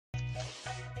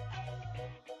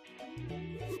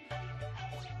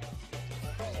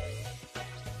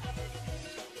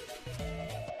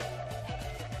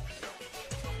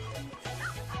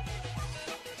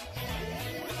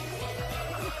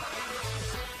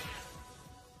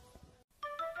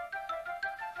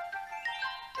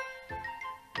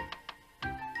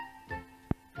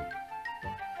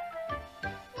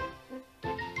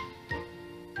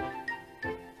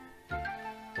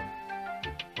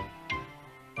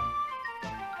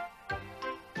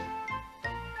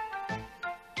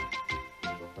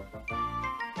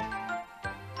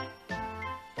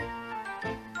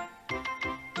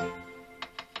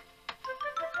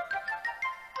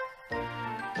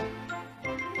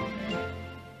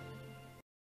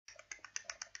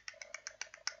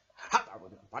Hello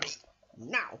everybody,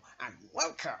 now and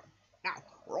welcome. Now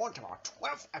we're on to our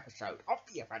 12th episode of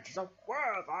the Adventures of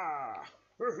Werther.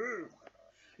 Woohoo!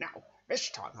 Now this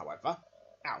time, however,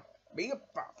 me and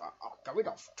Bertha are going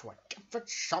off to a different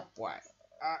subway.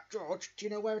 George, do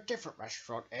you know where a different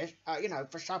restaurant is?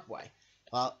 For Subway.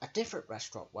 Well, a different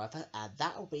restaurant, Werther, and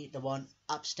that'll be the one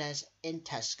upstairs in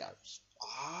Tesco's.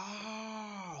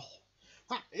 Oh,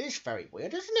 that is very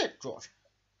weird, isn't it, George?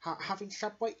 Having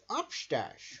Subway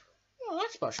upstairs. Oh,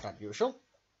 that's much unusual.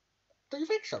 Do you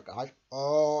think so, guys?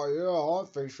 Oh, yeah, I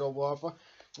think so, Werther.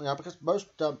 Yeah, because most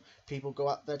people go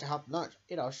out there to have lunch.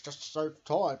 It's just to save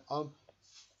time.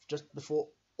 Just before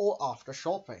or after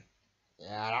shopping.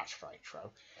 Yeah, that's very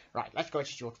true. Right, let's go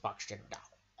to George Buxton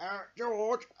now.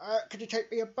 George, could you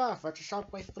take me and Bertha to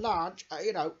Subway for lunch?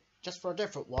 Just for a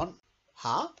different one.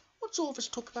 Huh? What's all this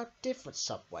talk about different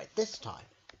Subway this time?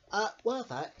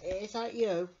 Werther, is that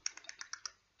you?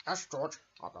 Yes, George,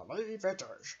 I believe it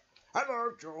is.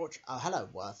 Hello, George. Oh, hello,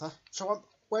 Werther. So,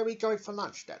 where are we going for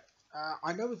lunch then?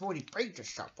 I know we've already been to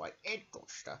Subway in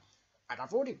Gloucester, and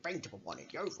I've already been to the one in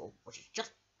Yeovil, which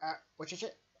is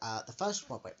it? The first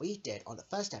one we did on the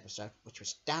first episode, which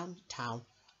was downtown.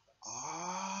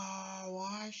 Oh,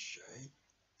 I see.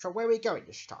 So where are we going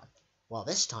this time? Well,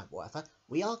 this time, Werther,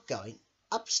 we are going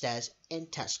upstairs in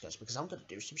Tesco's because I'm going to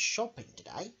do some shopping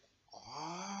today.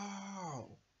 Oh,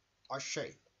 I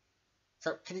see.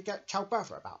 So can you tell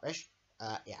Bertha about this?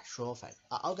 Yeah, sure thing.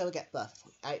 I'll go and get Bertha for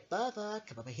you. Hey, Bertha,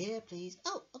 come over here, please.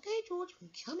 Oh, okay, George, I'm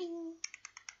coming.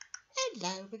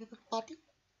 Hello, everybody.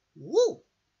 Whoa,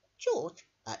 George.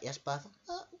 Yes, Bertha.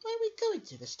 Where are we going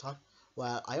to this time?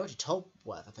 Well, I already told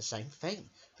Werther the same thing,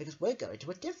 because we're going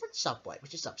to a different Subway,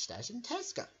 which is upstairs in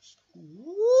Tesco's.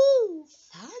 Woo,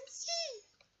 fancy.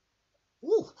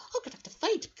 Ooh, I'm going to have to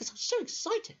faint, because I'm so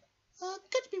excited.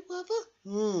 Good to be Werther.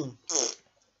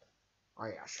 Oh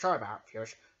yeah, sorry about it,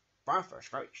 viewers. Bertha's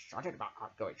very excited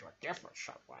about going to a different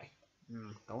Subway.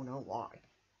 Don't know why.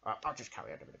 I'll just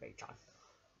carry on in the meantime.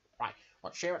 Right,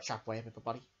 well, see you at Subway,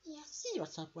 everybody. Yeah, see you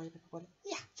at Subway, everybody.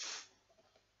 Yeah.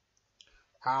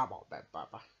 Come on then,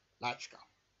 Bertha. Let's go.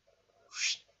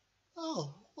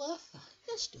 Oh, Werther,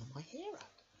 you're still my hero.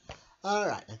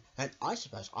 Alright then, and I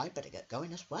suppose I better get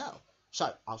going as well.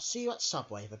 So, I'll see you at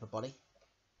Subway, everybody.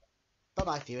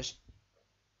 Bye-bye, viewers.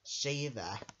 See you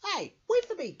there. Hey, wait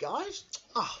for me, guys.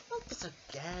 Oh, not this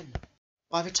again.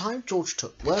 By the time George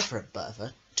took Werther and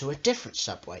Bertha to a different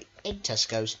Subway in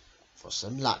Tesco's for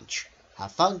some lunch.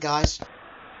 Have fun, guys.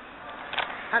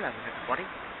 Hello, everybody.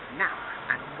 Now,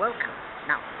 and welcome.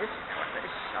 Now, this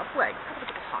is Subway. Have a look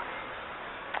at the sign.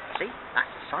 See, that's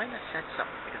the sign that said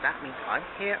Subway, because that means I'm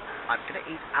here. I'm going to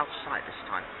eat outside this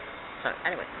time. So,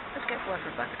 anyway, let's get Werther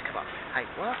and Bertha to come up. Hey,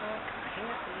 Werther, come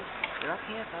here, please. You're up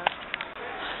here first.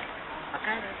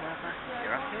 Okay, then, Werther.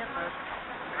 You're up here first.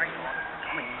 Are you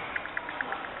coming?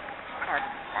 Hello,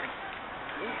 everybody.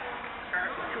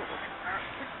 George, which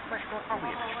restaurant are we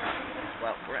in this time?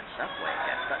 Well, we're at Subway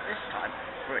again, but this time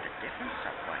we're at a different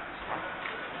Subway.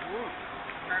 Ooh.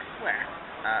 Where?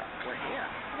 We're here.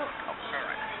 Look. Oh,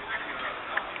 sorry.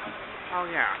 Oh,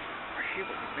 yeah. I see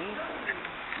what you mean.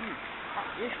 That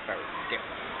is very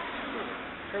different.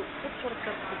 So, what sort of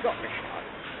stuff have we got this time?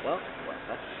 Well,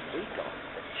 Werther, we got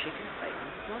the chicken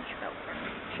bacon lunch belt.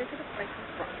 Chicken and bacon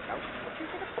lunch belt?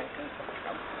 Chicken and bacon lunch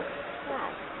belt?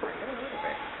 Wow, I never heard of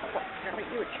it. What, does that make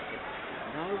you a chicken?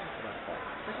 No, Werther,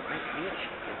 it doesn't make me a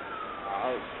chicken.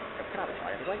 Oh, so can I have a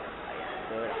try anyway?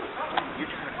 You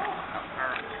just have a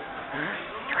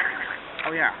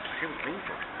Oh yeah, I see what you mean,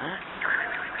 George.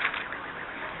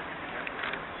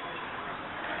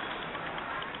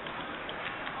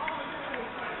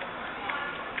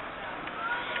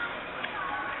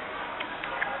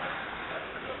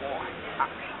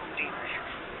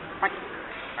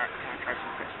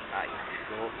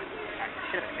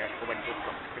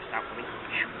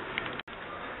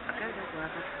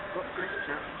 Got crisps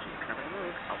out, so you can have a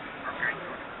look. Oh, okay,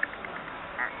 good.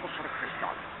 What sort of crisps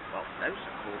are they?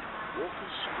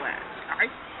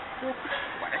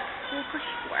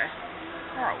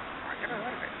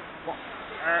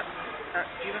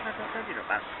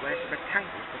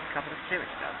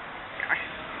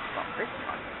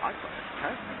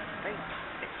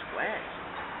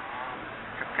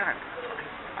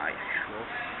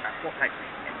 What flavour?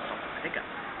 It's salt and vinegar.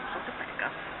 Salt and vinegar?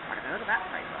 I never heard of that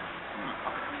flavour. I'll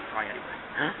have to try anyway.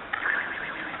 Huh?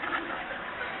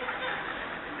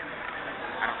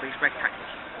 And of these rectangles?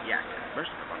 Yes,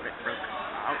 most of them are a bit broken.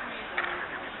 Oh.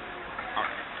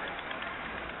 Alright.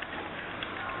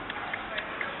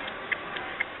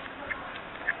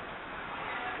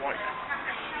 Right.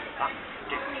 That's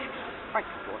dish. Thank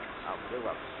you, George. Oh, you're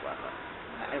welcome, Werther.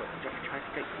 Anyway, do you want to try to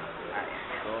sleep?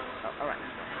 Sure. Oh, alright.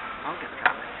 I'll get the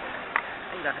car.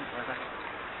 There you go, Werther.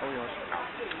 All yours. Oh.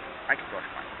 Thank you, George.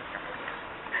 Right, let's go.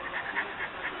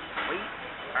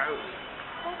 Oh.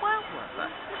 Oh, well, Werther.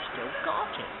 You've still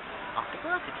got it. After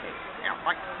Bertha too. Yeah,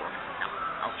 right, George. Now,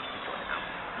 I'll just enjoy it now.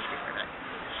 Just give me a minute.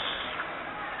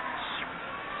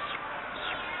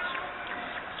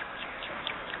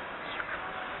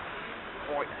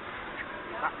 Right then.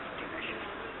 That's delicious.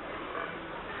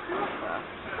 Werther,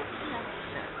 what's that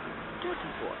sound?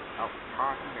 Dirty boy. Oh,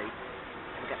 pardon me.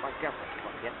 Can I get my girlfriend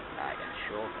from you? Yeah,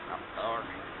 sure. Oh,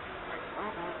 alright.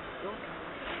 Your turn.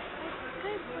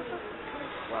 Okay, Werther.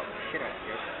 Well, shit out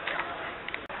here.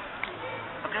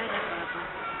 Okay then, Werther.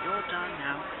 You're done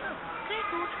now. Okay,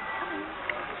 George. Come in.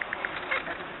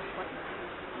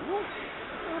 Ooh.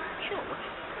 George.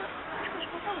 Which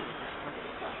was my name this time?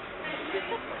 Is it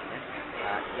Subway then?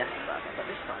 Yes, Werther, but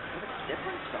this time with a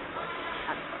different Subway.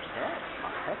 And it's upstairs,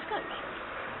 at Tesco's. Oh.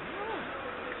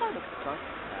 Can I look at the time?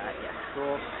 Yeah,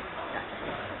 sure.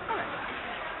 Yeah. Alright.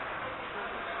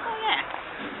 Oh, yeah.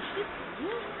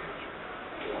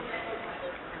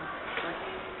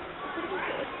 Pretty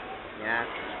good. Yeah.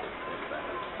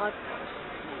 I promise.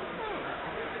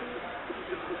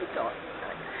 What you got?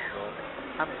 Sure.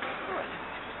 Alright.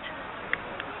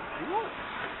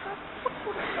 What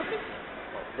sort of sub is it?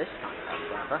 Well, this time,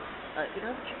 Werther, you know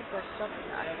the chicken breast sub?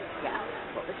 Yeah.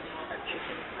 Well, this is a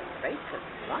chicken and bacon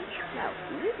lunch meal.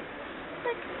 Ooh.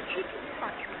 Bacon chicken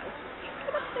lunch meal. Chicken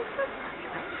and bacon lunch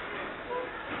meal.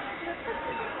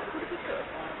 Would it be good?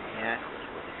 Yeah, it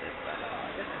would be good, Werther.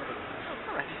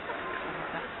 Oh, alright.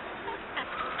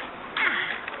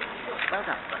 Well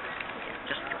done, Werther. Yeah,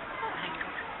 just enjoy. Oh, hang on.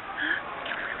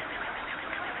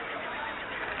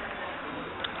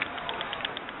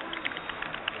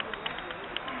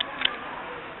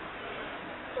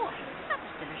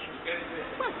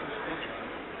 Well,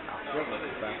 you're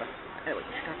welcome, Bertha. Anyway,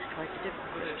 you start to try to do it.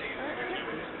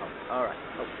 Oh, alright.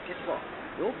 Oh, guess what?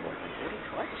 Your boyfriend already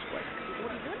tried to square because he's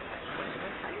already learned how to square it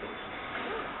okay.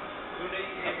 So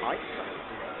I decided to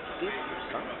give you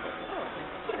some. Alright then,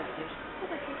 see what it is. Go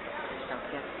back here. This sounds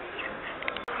good.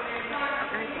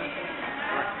 Okay, Bertha.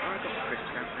 Right, I got the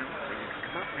crisps out now, so you can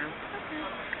come up now. Okay.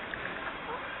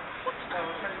 What's that?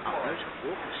 Oh, those are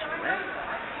Walker squares.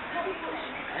 Walker squares?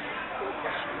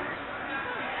 Walker squares?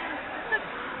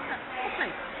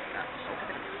 Okay. Salt of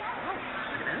it. Oh, I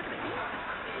never heard of it.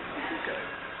 Pretty good.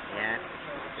 Yeah, good.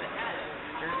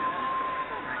 Just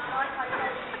alright.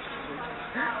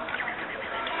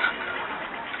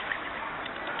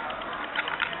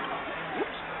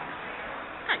 Whoops.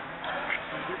 Hey.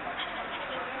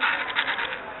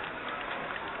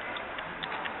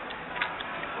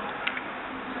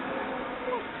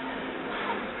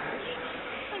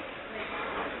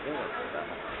 You're welcome,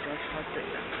 Bertha. Just try to do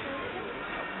that.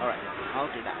 Alright,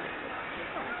 I'll do that.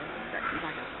 Alright, then. You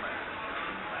might have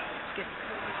skip.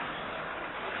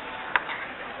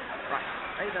 Right,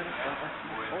 there you go, Bertha.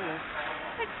 All yours.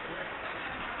 Thanks, George.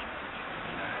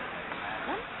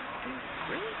 1, 2,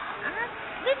 3, and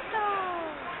lift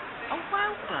off! Oh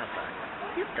wow, Bertha.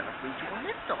 You've done a 3-to-1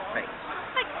 lift off thing.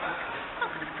 Thanks, George. I'm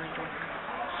going to enjoy it.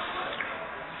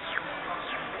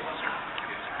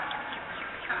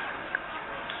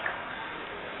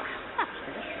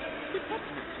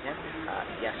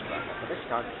 Yes, Bertha, but this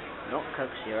time, not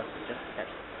Coke syrup, just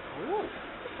Pepsi. Oh,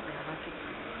 this something I like it.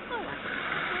 I like it.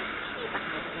 See you back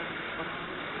again this one.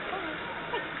 Alright,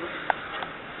 thank you, George.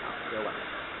 Oh, you're welcome.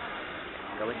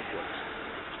 Go in the woods.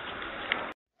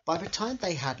 By the time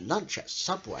they had lunch at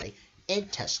Subway in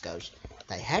Tesco's,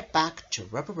 they head back to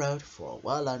Rubber Road for a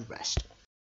well-earned rest.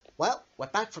 Well, we're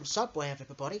back from Subway,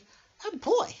 everybody. And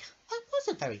boy, that was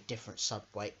a very different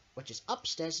Subway, which is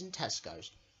upstairs in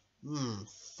Tesco's.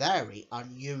 Very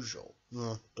unusual.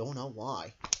 Don't know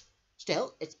why.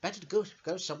 Still, it's better to go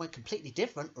somewhere completely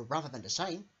different rather than the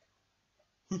same.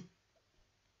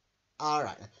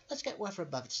 Alright, let's get Werther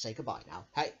and Bertha to say goodbye now.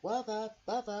 Hey, Werther,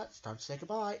 it's time to say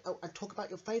goodbye. Oh, and talk about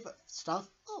your favourite stuff.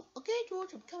 Oh, okay,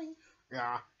 George, I'm coming.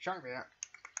 Yeah, sure, yeah.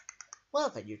 Well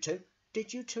then, you two,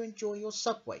 did you two enjoy your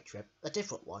Subway trip? A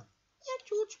different one? Yeah,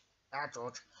 George. Yeah,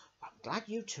 George. I'm glad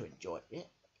you two enjoyed it.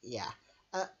 Yeah.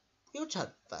 Your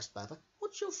turn first, Bertha.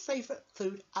 What's your favourite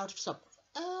food out of Subway?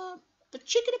 The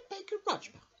chicken and bacon lunch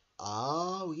meal.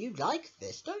 Oh, you like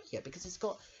this, don't you? Because it's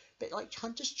got a bit like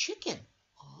Hunter's chicken.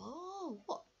 Oh,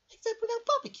 what? Except without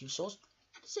barbecue sauce?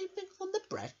 And the same thing on the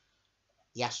bread?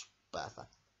 Yes, Bertha.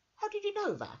 How did you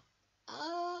know that?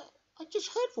 I just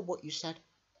heard from what you said.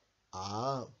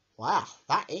 Oh, wow,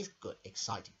 that is good,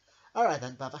 exciting. All right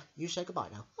then, Bertha, you say goodbye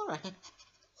now. All right then.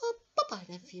 Bye-bye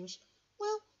then, viewers.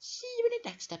 Well, see you in the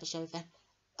next episode then.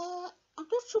 I'm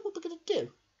not sure what we're going to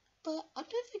do, but I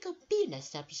don't think I'll be in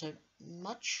this episode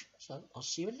much, so I'll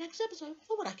see you in the next episode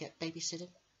for when I get babysitted.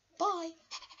 Bye.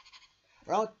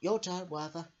 Right, your turn,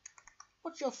 Werther.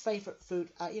 What's your favourite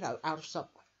food, out of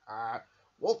Subway?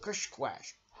 Walker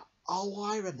Squares. Oh,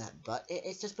 I remember.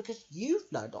 It's just because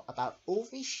you've learned about all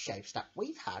these shapes that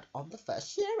we've had on the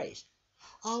first series.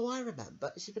 Oh, I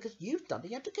remember. It's because you've done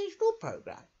the educational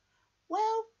programme.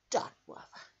 Well done, Werther.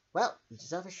 Well, you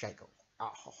deserve a shake-up.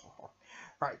 Oh,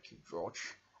 thank you, George.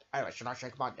 Anyway, should I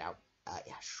shake mine now?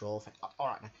 Yeah, sure thing. All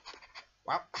right then.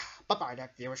 Well, bye-bye then,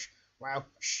 viewers. Well,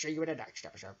 see you in the next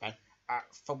episode then.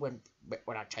 For when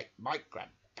I take my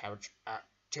grandparents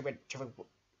to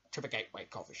the Gateway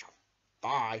Coffee Shop.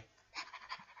 Bye.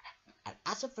 And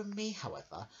as for me,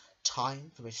 however,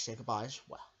 time for me to say goodbye as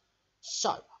well.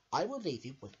 So, I will leave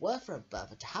you with Werther and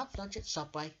Bertha to have lunch at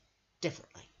Subway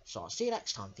differently. So I'll see you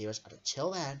next time, viewers, and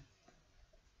until then,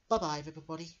 bye-bye,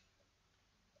 everybody.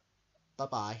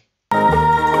 Bye-bye.